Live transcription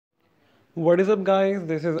What is up, guys?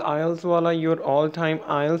 This is Ielts Wala, your all-time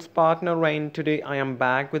Ielts partner, and today I am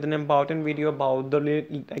back with an important video about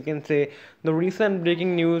the recent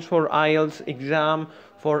breaking news for Ielts exam,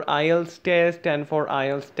 for Ielts test, and for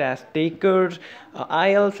Ielts test takers.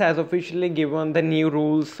 Ielts has officially given the new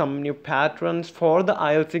rules, some new patterns for the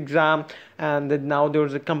Ielts exam, and now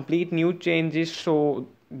there's a complete new changes. So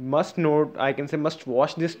must note, I can say must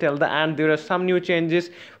watch this till the end. There are some new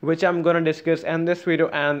changes which I'm gonna discuss in this video,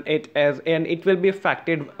 and it will be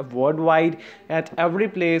affected worldwide at every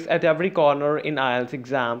place, at every corner in IELTS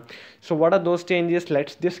exam. So what are those changes?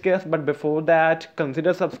 Let's discuss. But before that,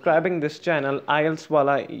 consider subscribing this channel IELTS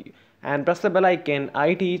Wala and press the bell icon.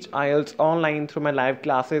 I teach IELTS online through my live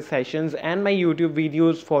classes, sessions, and my YouTube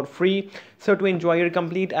videos for free. So to enjoy your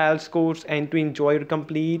complete IELTS course and to enjoy your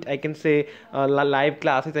complete, live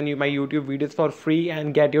classes and my YouTube videos for free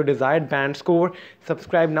and get your desired band score,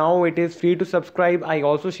 subscribe now. It is free to subscribe. I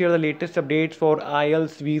also share the latest updates for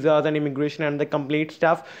IELTS, visas, and immigration and the complete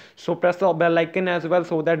stuff. So press the bell icon as well,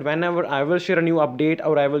 so that whenever I will share a new update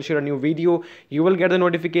or I will share a new video, you will get the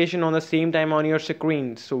notification on the same time on your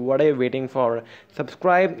screen. So what are you waiting for?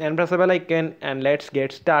 Subscribe and press the bell icon, and let's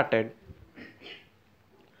get started.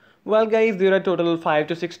 Well, guys, there are total 5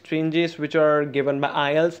 to 6 changes which are given by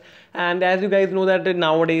IELTS, and as you guys know that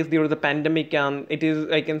nowadays there is a pandemic and it is,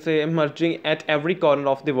 I can say, emerging at every corner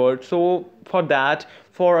of the world. So for that,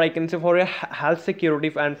 for I can say for your health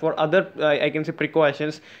security and for other I can say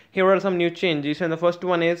precautions, here are some new changes, and the first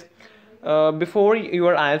one is before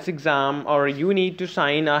your IELTS exam, or you need to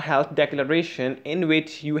sign a health declaration in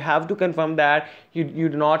which you have to confirm that you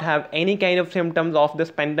do not have any kind of symptoms of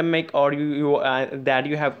this pandemic, or that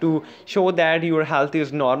you have to show that your health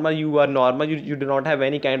is normal, you are normal, you do not have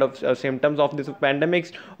any kind of symptoms of this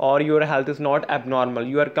pandemics, or your health is not abnormal,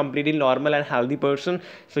 you are completely normal and healthy person.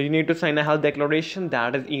 So you need to sign a health declaration.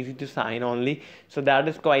 That is easy to sign only, so that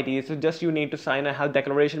is quite easy. So just you need to sign a health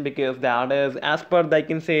declaration, because that is as per the, I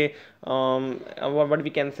can say, what we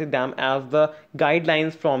can say them as the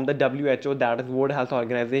guidelines from the WHO, that is World Health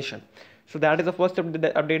Organization. So that is the first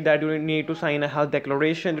update, that you need to sign a health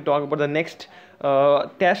declaration. To talk about the next,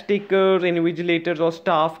 test takers, invigilators, or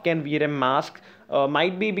staff can wear a mask.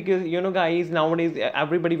 Might be because, guys, nowadays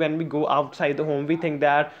everybody, when we go outside the home, we think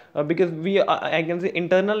that because I can say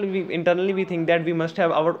internally we think that we must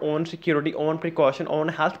have our own security, own precaution, own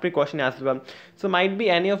health precaution as well. So might be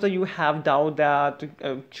any of the you have doubt that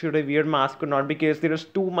should I wear mask or not, because there is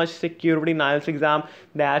too much security in IELTS exam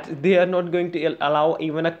that they are not going to allow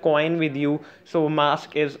even a coin with you. So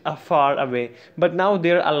mask is far away, but now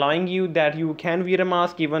they're allowing you that you can wear a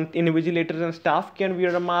mask. Even invigilators and staff can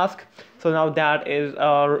wear a mask. So now that is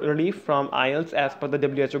a relief from IELTS as per the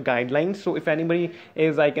WHO guidelines. So if anybody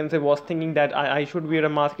is, I can say, was thinking that I should wear a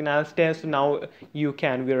mask in IELTS test, so now you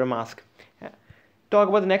can wear a mask. Talk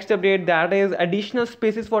about the next update, that is additional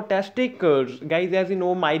spaces for test takers. Guys, as you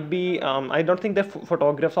know, might be I don't think the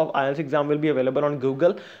photographs of IELTS exam will be available on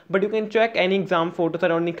Google, but you can check any exam photos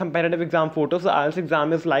or any comparative exam photos. The IELTS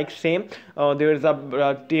exam is like same. There is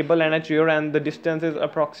a table and a chair, and the distance is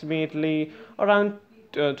approximately around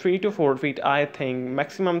 3 to 4 feet, I think,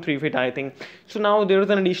 maximum 3 feet, I think. So now there is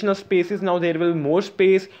an additional spaces. Now there will be more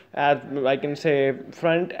space, as I can say,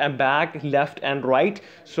 front and back, left and right.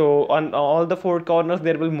 So on all the four corners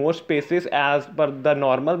there will be more spaces as per the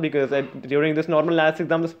normal, because during this normal last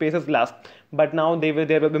exam the space is less, but now there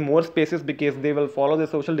will be more spaces because they will follow the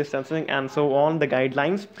social distancing and so on, the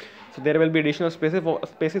guidelines. So there will be additional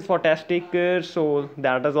spaces for test takers, so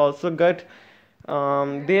that is also good.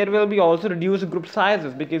 There will be also reduced group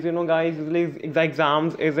sizes, because guys, usually the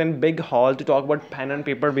exams is in big hall. To talk about pen and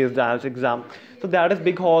paper based IELTS exam, so that is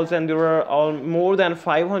big halls, and there were all more than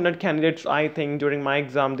 500 candidates. I think during my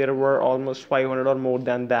exam there were almost 500 or more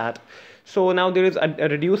than that. So now there is a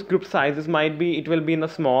reduced group sizes. Might be it will be in a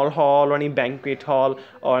small hall or any banquet hall,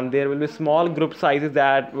 or there will be small group sizes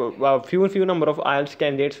that few number of IELTS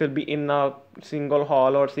candidates will be in a single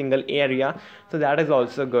hall or single area. So that is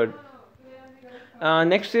also good.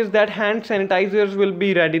 Next is that hand sanitizers will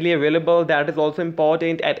be readily available. That is also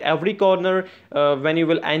important at every corner when you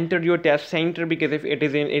will enter your test center, because if it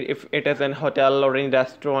is in hotel or any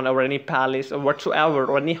restaurant or any palace or whatsoever,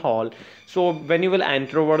 or any hall, so when you will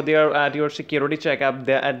enter over there at your security checkup,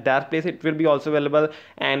 there at that place it will be also available,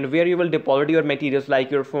 and where you will deposit your materials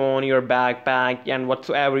like your phone, your backpack, and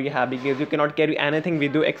whatsoever you have, because you cannot carry anything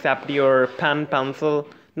with you except your pen, pencil,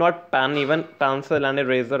 not pen, even pencil and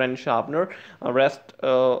eraser and sharpener. Rest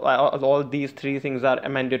all these three things are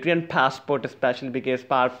mandatory, and passport especially, because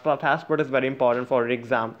passport is very important for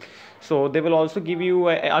exam. So they will also give you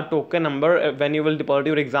a token number when you will deposit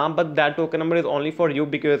your exam, but that token number is only for you,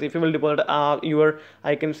 because if you will deposit your,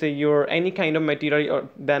 I can say, your any kind of material,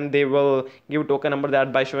 then they will give token number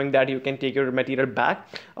that by showing that you can take your material back.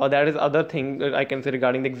 That is other thing I can say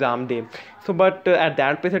regarding the exam day. So but at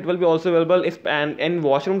that place it will be also available, and in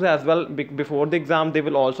washrooms as well. Before the exam they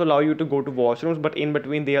will also allow you to go to washrooms, but in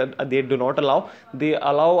between they do not allow. They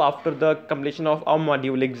allow after the completion of a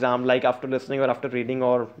module exam, like after listening or after reading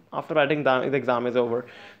or after writing the exam is over.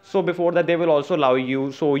 So before that they will also allow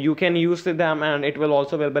you, so you can use them, and it will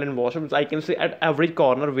also available in washrooms, I can say, at every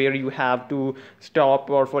corner where you have to stop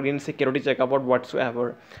or for in security checkup or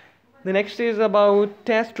whatsoever. The next is about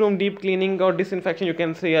test room deep cleaning or disinfection. You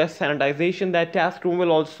can say a sanitization. That test room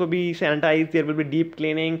will also be sanitized. There will be deep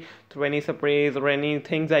cleaning through any sprays or any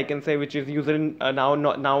things, I can say, which is usually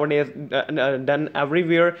nowadays done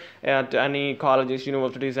everywhere at any colleges,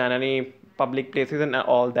 universities, and any public places and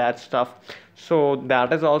all that stuff. So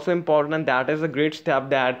that is also important, and that is a great step,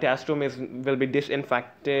 that test room will be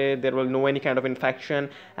disinfected. There will no any kind of infection,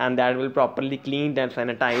 and that will properly cleaned and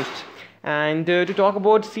sanitized. And to talk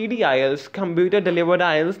about CD aisles, computer delivered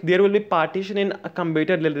aisles, there will be partition in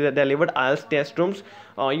computer delivered aisles test rooms.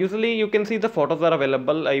 Usually you can see the photos are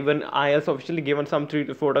available. Even aisles officially given some three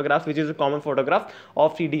photographs, which is a common photograph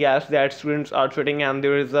of CD aisles that students are sitting, and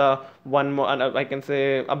there is a one more, I can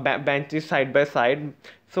say, a benches side by side.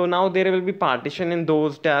 So now there will be partition in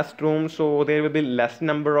those test rooms, so there will be less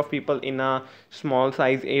number of people in a small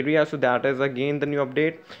size area. So that is again the new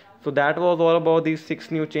update. So that was all about these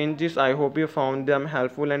 6 new changes. I hope you found them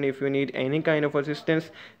helpful, and if you need any kind of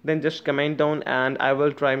assistance, then just comment down and I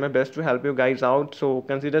will try my best to help you guys out. So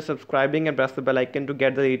consider subscribing and press the bell icon to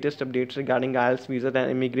get the latest updates regarding IELTS, visa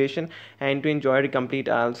and immigration, and to enjoy the complete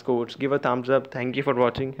IELTS course. Give a thumbs up. Thank you for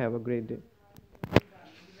watching. Have a great day.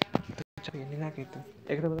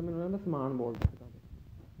 एक तो पता मैंने समान बोल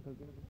दिया